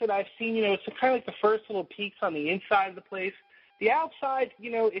renderings that I've seen, it's kind of like the first little peeks on the inside of the place. The outside,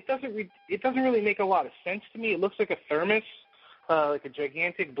 it doesn't really make a lot of sense to me. It looks like a thermos. Like a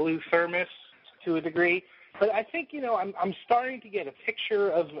gigantic blue thermos to a degree. But I think, I'm starting to get a picture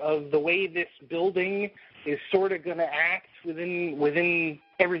of the way this building is sort of going to act within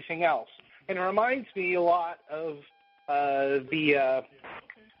everything else. And it reminds me a lot of the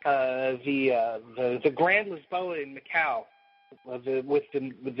Grand Lisboa in Macau, with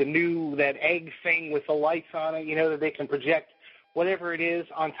the new, that egg thing with the lights on it, that they can project whatever it is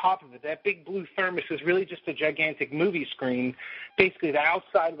on top of it. That big blue thermos is really just a gigantic movie screen. Basically, the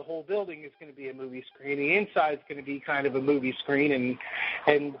outside of the whole building is going to be a movie screen. The inside is going to be kind of a movie screen.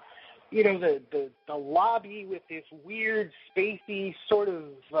 And the lobby with this weird, spacey sort of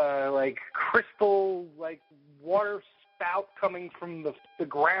like crystal, like water spout coming from the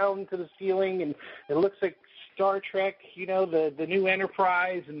ground to the ceiling, and it looks like Star Trek, the new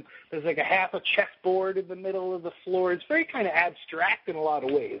Enterprise, and there's like a half a chessboard in the middle of the floor. It's very kind of abstract in a lot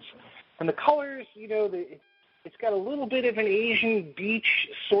of ways. And the colors, it's got a little bit of an Asian beach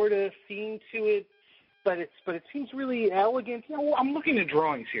sort of theme to it, but it seems really elegant. I'm looking at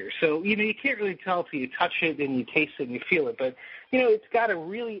drawings here, so you can't really tell till you touch it and you taste it and you feel it. But it's got a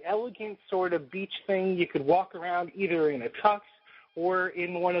really elegant sort of beach thing. You could walk around either in a tux or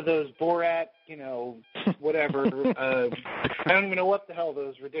in one of those Borat, whatever. I don't even know what the hell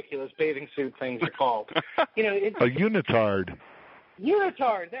those ridiculous bathing suit things are called. A unitard.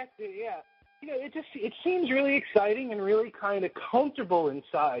 Unitard, that's it, yeah. It seems really exciting and really kind of comfortable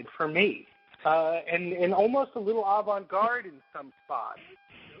inside for me, and almost a little avant-garde in some spots.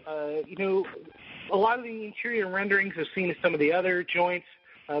 A lot of the interior renderings I've seen of some of the other joints.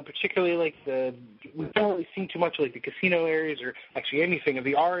 Particularly like we don't really see too much like the casino areas or actually anything of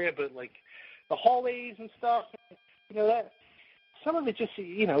the Aria, but like the hallways and stuff, that some of it just,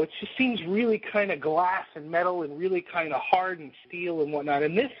 it just seems really kind of glass and metal and really kind of hard and steel and whatnot.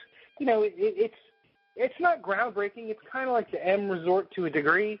 And this, it's not groundbreaking. It's kind of like the M Resort to a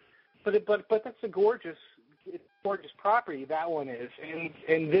degree, but that's a gorgeous property. That one is,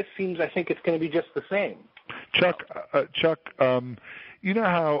 and this seems, I think it's going to be just the same. Chuck, you know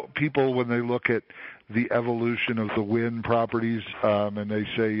how people, when they look at the evolution of the Wynn properties, and they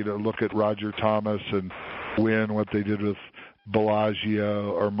say, look at Roger Thomas and Wynn, what they did with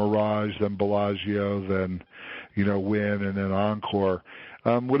Bellagio or Mirage, then Bellagio, then, Wynn, and then Encore.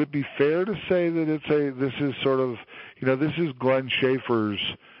 Would it be fair to say that this is sort of, this is Glenn Schaefer's,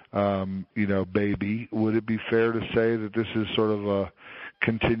 baby? Would it be fair to say that this is sort of a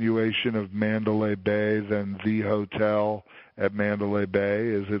continuation of Mandalay Bay, then the hotel at Mandalay Bay?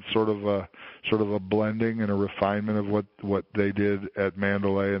 Is it sort of a blending and a refinement of what they did at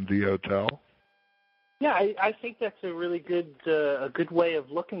Mandalay and the hotel? Yeah, I think that's a really good way of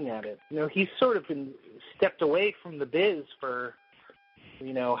looking at it. He's sort of been stepped away from the biz for,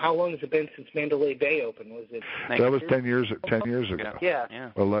 how long has it been since Mandalay Bay opened? Was it? That was 10 years ago. Yeah.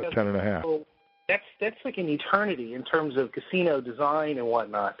 Well, 10 and a half. So that's like an eternity in terms of casino design and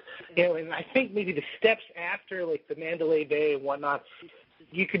whatnot. And I think maybe the steps after, like the Mandalay Bay and whatnot,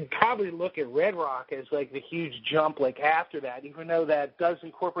 you could probably look at Red Rock as like the huge jump like after that, even though that does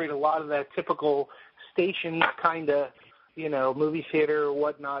incorporate a lot of that typical station kind of, movie theater or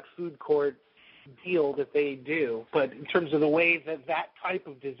whatnot, food court deal that they do. But in terms of the way that type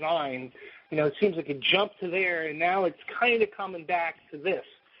of design, it seems like it jumped to there, and now it's kind of coming back to this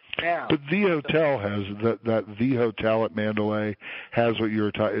now. But the hotel has the hotel at Mandalay has what you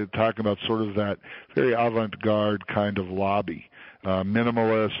were talking about, sort of that very avant-garde kind of lobby.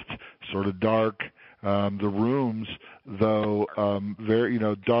 Minimalist, sort of dark. The rooms, though, very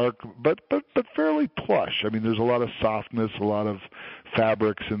dark, but fairly plush. I mean, there's a lot of softness, a lot of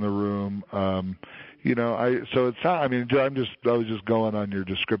fabrics in the room. So it's not. I mean, I was just going on your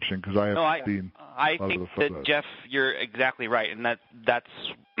description because I haven't seen. I think that Jeff, you're exactly right, and that's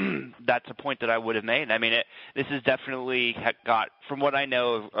a point that I would have made. I mean, this has definitely got, from what I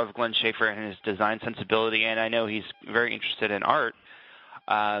know of Glenn Schaefer and his design sensibility, and I know he's very interested in art.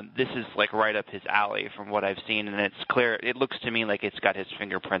 This is like right up his alley from what I've seen, and it's clear. It looks to me like it's got his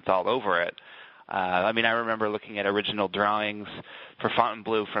fingerprints all over it. I mean, I remember looking at original drawings for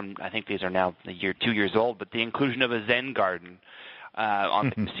Fontainebleau from, I think these are now 2 years old, but the inclusion of a Zen garden on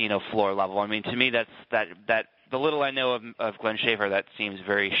the casino floor level. I mean, to me, that the little I know of Glenn Schaefer, that seems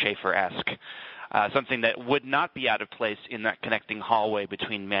very Schaefer-esque. Something that would not be out of place in that connecting hallway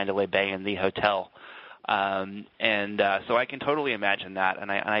between Mandalay Bay and the hotel. So I can totally imagine that, and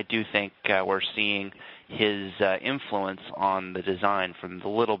I do think we're seeing his influence on the design from the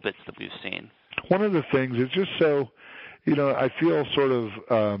little bits that we've seen. One of the things is just so, I feel sort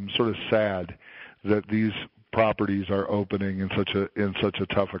of sad that these properties are opening in such a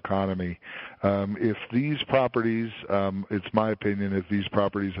tough economy. If these properties, it's my opinion, if these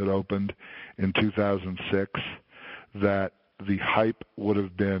properties had opened in 2006, that the hype would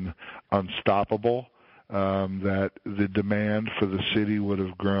have been unstoppable. That the demand for the city would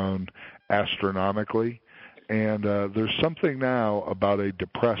have grown astronomically. And there's something now about a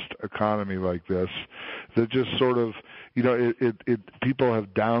depressed economy like this that just sort of, people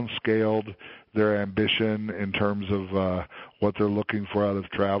have downscaled their ambition in terms of what they're looking for out of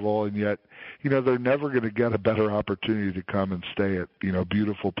travel, and yet, they're never going to get a better opportunity to come and stay at,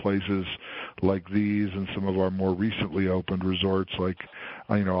 beautiful places like these and some of our more recently opened resorts like,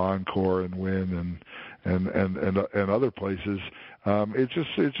 Encore and Wynn and other places. It's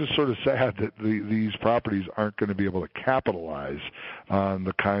just sort of sad that these properties aren't going to be able to capitalize on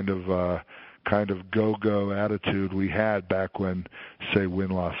the kind of go-go attitude we had back when, say,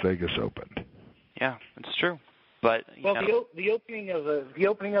 Wynn Las Vegas opened. Yeah, it's true. But the opening of a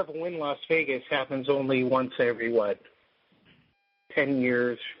Wynn Las Vegas happens only once every 10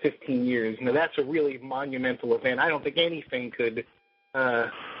 years, 15 years. That's a really monumental event. I don't think anything could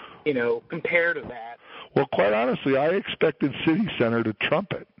compare to that. Well, quite honestly, I expected City Center to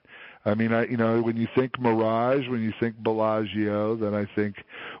trump it. I mean, when you think Mirage, when you think Bellagio, then I think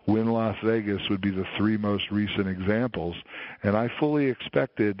Wynn Las Vegas would be the three most recent examples. And I fully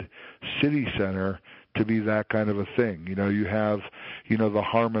expected City Center to be that kind of a thing. You have, the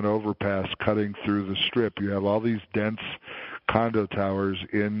Harmon Overpass cutting through the Strip. You have all these dense condo towers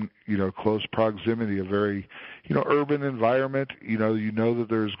in, close proximity, a very, urban environment. You know that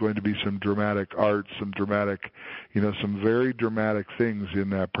there's going to be some dramatic art, some dramatic, some very dramatic things in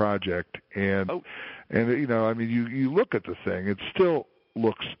that project. And you look at the thing, it still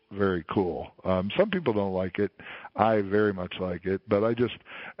looks very cool. Some people don't like it. I very much like it, but I just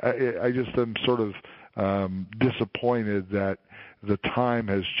am sort of disappointed that the time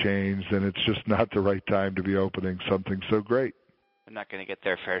has changed and it's just not the right time to be opening something so great. They're not going to get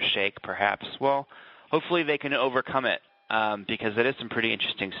their fair shake, perhaps. Well, hopefully they can overcome it because it is some pretty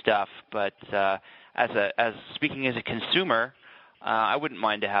interesting stuff. But as speaking as a consumer, I wouldn't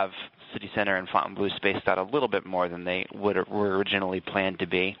mind to have City Center and Fontainebleau spaced out a little bit more than they were originally planned to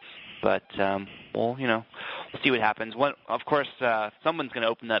be. But we'll see what happens. Of course, someone's going to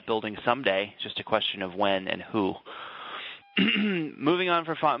open that building someday. It's just a question of when and who. Moving on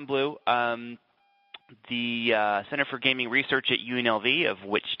from Fontainebleau, the Center for Gaming Research at UNLV, of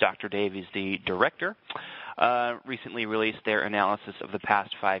which Dr. Dave is the director, recently released their analysis of the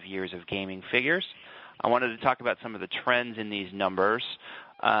past 5 years of gaming figures. I wanted to talk about some of the trends in these numbers.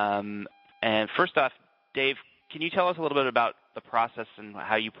 And first off, Dave, can you tell us a little bit about the process and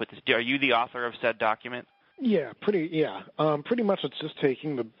how you put this? Are you the author of said document? Yeah, pretty much it's just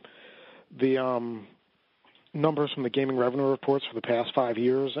taking the numbers from the gaming revenue reports for the past 5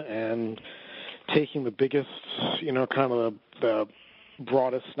 years and taking the biggest, kind of the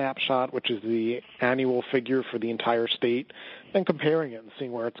broadest snapshot, which is the annual figure for the entire state, and comparing it and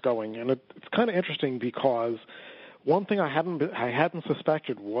seeing where it's going. And it's kind of interesting because one thing I hadn't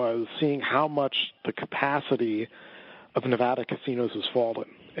suspected was seeing how much the capacity of Nevada casinos has fallen.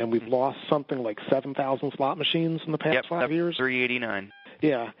 And we've lost something like 7,000 slot machines in the past 5 years. 389.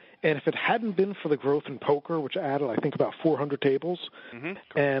 Yeah, and if it hadn't been for the growth in poker, which added, I think, about 400 tables,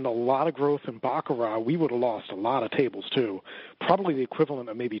 and a lot of growth in Baccarat, we would have lost a lot of tables, too. Probably the equivalent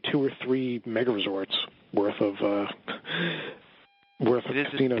of maybe 2 or 3 mega resorts worth of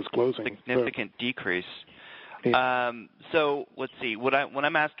casinos closing. Significant decrease. Yeah. So let's see. What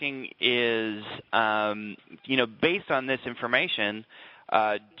I'm asking is, based on this information,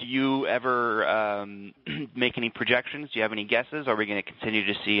 do you ever make any projections? Do you have any guesses? Are we going to continue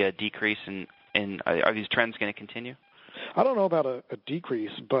to see a decrease are these trends going to continue? I don't know about a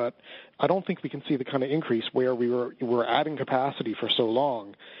decrease, but I don't think we can see the kind of increase where we're adding capacity for so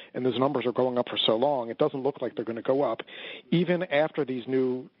long, and those numbers are going up for so long. It doesn't look like they're going to go up. Even after these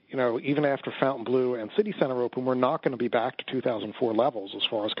new, even after Fontainebleau and City Center open, we're not going to be back to 2004 levels as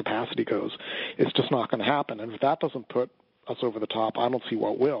far as capacity goes. It's just not going to happen. And if that doesn't put us over the top, I don't see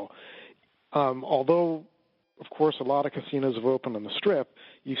what will. Although, of course, a lot of casinos have opened on the Strip,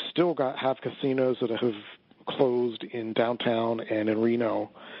 you still have casinos that have closed in downtown and in Reno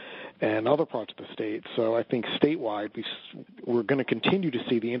and other parts of the state. So I think statewide we're going to continue to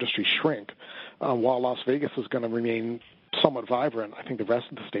see the industry shrink. While Las Vegas is going to remain somewhat vibrant, I think the rest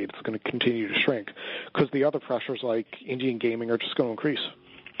of the state is going to continue to shrink because the other pressures like Indian gaming are just going to increase.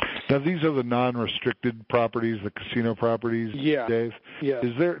 Now, these are the non-restricted properties, the casino properties, yeah. Dave? Yeah.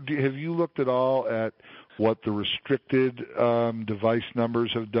 Have you looked at all at what the restricted device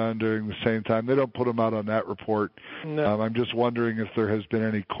numbers have done during the same time? They don't put them out on that report. No. I'm just wondering if there has been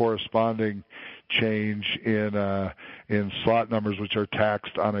any corresponding change in slot numbers which are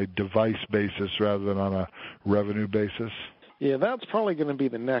taxed on a device basis rather than on a revenue basis. Yeah, that's probably going to be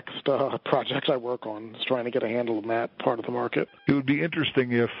the next project I work on, is trying to get a handle on that part of the market. It would be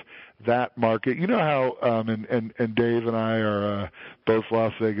interesting if that market, how, and Dave and I are both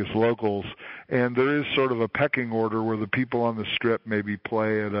Las Vegas locals, and there is sort of a pecking order where the people on the Strip maybe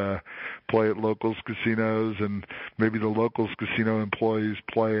play at locals casinos, and maybe the locals casino employees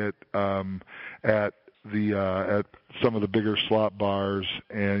play at some of the bigger slot bars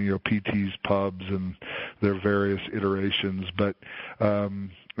and PT's pubs and their various iterations, but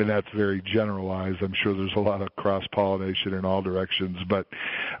and that's very generalized. I'm sure there's a lot of cross-pollination in all directions, but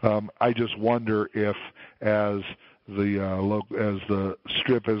I just wonder if as the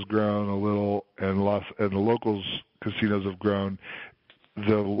Strip has grown a little and the locals casinos have grown,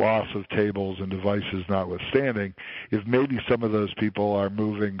 the loss of tables and devices notwithstanding, if maybe some of those people are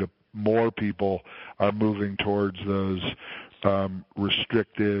moving to more people are moving towards those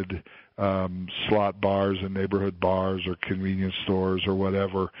restricted slot bars and neighborhood bars or convenience stores or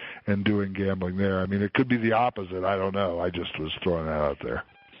whatever and doing gambling there. I mean, it could be the opposite. I don't know. I just was throwing that out there.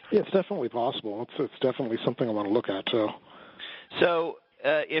 Yeah, it's definitely possible. It's definitely something I want to look at, too. So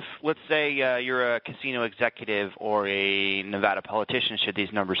if, let's say, you're a casino executive or a Nevada politician, should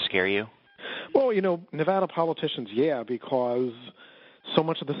these numbers scare you? Well, Nevada politicians, yeah, because so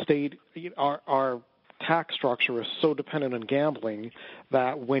much of the state, our tax structure is so dependent on gambling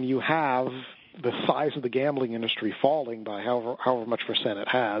that when you have the size of the gambling industry falling by however much percent it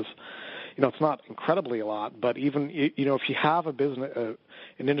has, it's not incredibly a lot, but even, if you have a business,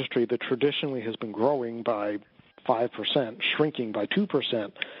 an industry that traditionally has been growing by 5%, shrinking by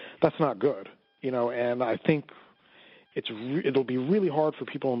 2%, that's not good, and I think it'll be really hard for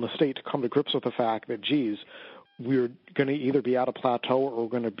people in the state to come to grips with the fact that, geez, we're going to either be at a plateau or we're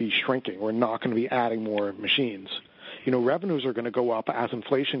going to be shrinking. We're not going to be adding more machines. Revenues are going to go up as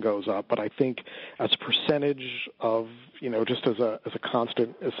inflation goes up, but I think as a percentage of, just as a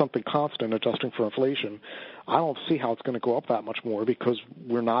constant, as something constant adjusting for inflation, I don't see how it's going to go up that much more because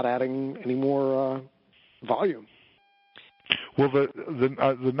we're not adding any more volume. Well,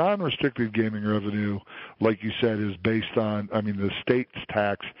 the non-restricted gaming revenue, like you said, is based on. I mean, the state's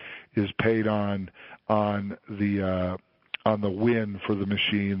tax is paid on the win for the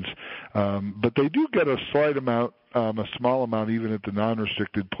machines, but they do get a slight amount, a small amount, even at the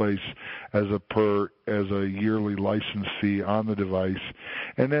non-restricted place, as a yearly license fee on the device,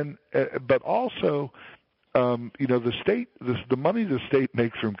 and then, but also. The state, the money the state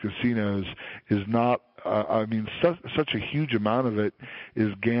makes from casinos is not such a huge amount of it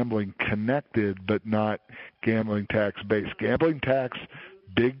is gambling connected, but not gambling tax based. Gambling tax,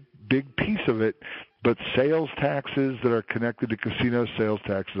 big piece of it, but sales taxes that are connected to casinos, sales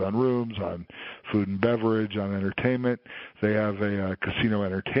taxes on rooms, on food and beverage, on entertainment. They have a casino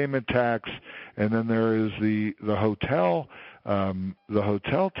entertainment tax, and then there is the hotel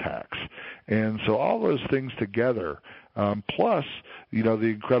tax. And so all those things together, plus, the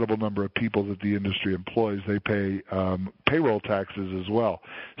incredible number of people that the industry employs, they pay payroll taxes as well.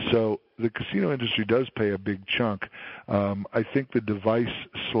 So the casino industry does pay a big chunk. I think the device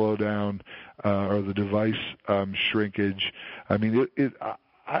slowdown or the device shrinkage,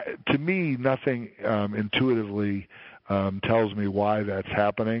 to me, nothing intuitively tells me why that's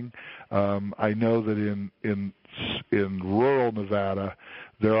happening. I know that in rural Nevada,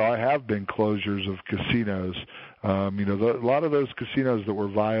 there have been closures of casinos. A lot of those casinos that were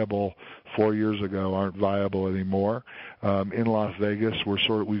viable 4 years ago aren't viable anymore. In Las Vegas,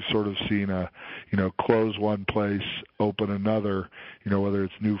 we've sort of seen close one place, open another. Whether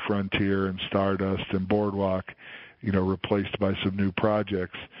it's New Frontier and Stardust and Boardwalk, replaced by some new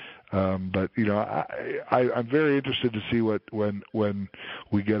projects. I'm very interested to see when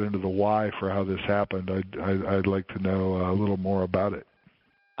we get into the why for how this happened. I'd like to know a little more about it.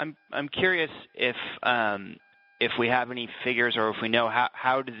 I'm curious if we have any figures, or if we know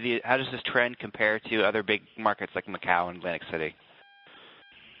how does this trend compare to other big markets like Macau and Atlantic City?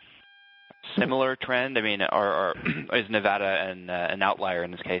 Similar trend? Or is Nevada an outlier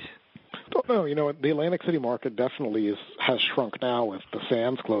in this case? Don't know. The Atlantic City market definitely has shrunk now with the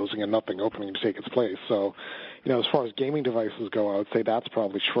Sands closing and nothing opening to take its place. So, as far as gaming devices go, I would say that's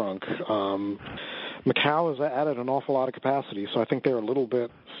probably shrunk. Macau has added an awful lot of capacity, so I think they're a little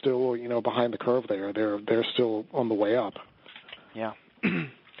bit still, behind the curve there. They're still on the way up. Yeah.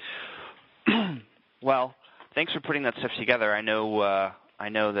 Well, thanks for putting that stuff together. I know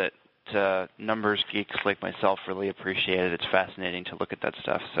that numbers geeks like myself really appreciate it. It's fascinating to look at that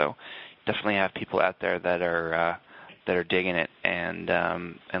stuff. So definitely have people out there that are digging it and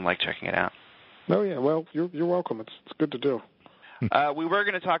like checking it out. Oh yeah, well you're welcome. It's good to do. We were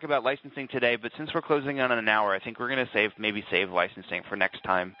going to talk about licensing today, but since we're closing on an hour, I think we're going to save licensing for next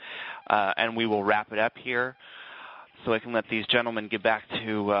time, and we will wrap it up here so I can let these gentlemen get back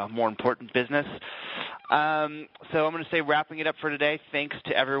to more important business. So I'm going to say, wrapping it up for today, thanks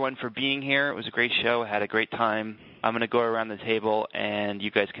to everyone for being here. It was a great show. I had a great time. I'm going to go around the table, and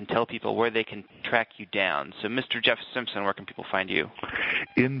you guys can tell people where they can track you down. So, Mr. Jeff Simpson, where can people find you?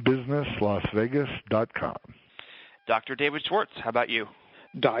 InBusinessLasVegas.com. Dr. David Schwartz, how about you?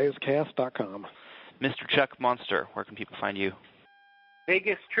 DiasCast.com. Mr. Chuck Monster, where can people find you?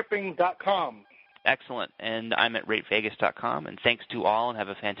 VegasTripping.com. Excellent. And I'm at RateVegas.com. And thanks to all, and have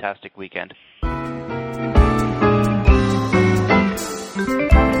a fantastic weekend.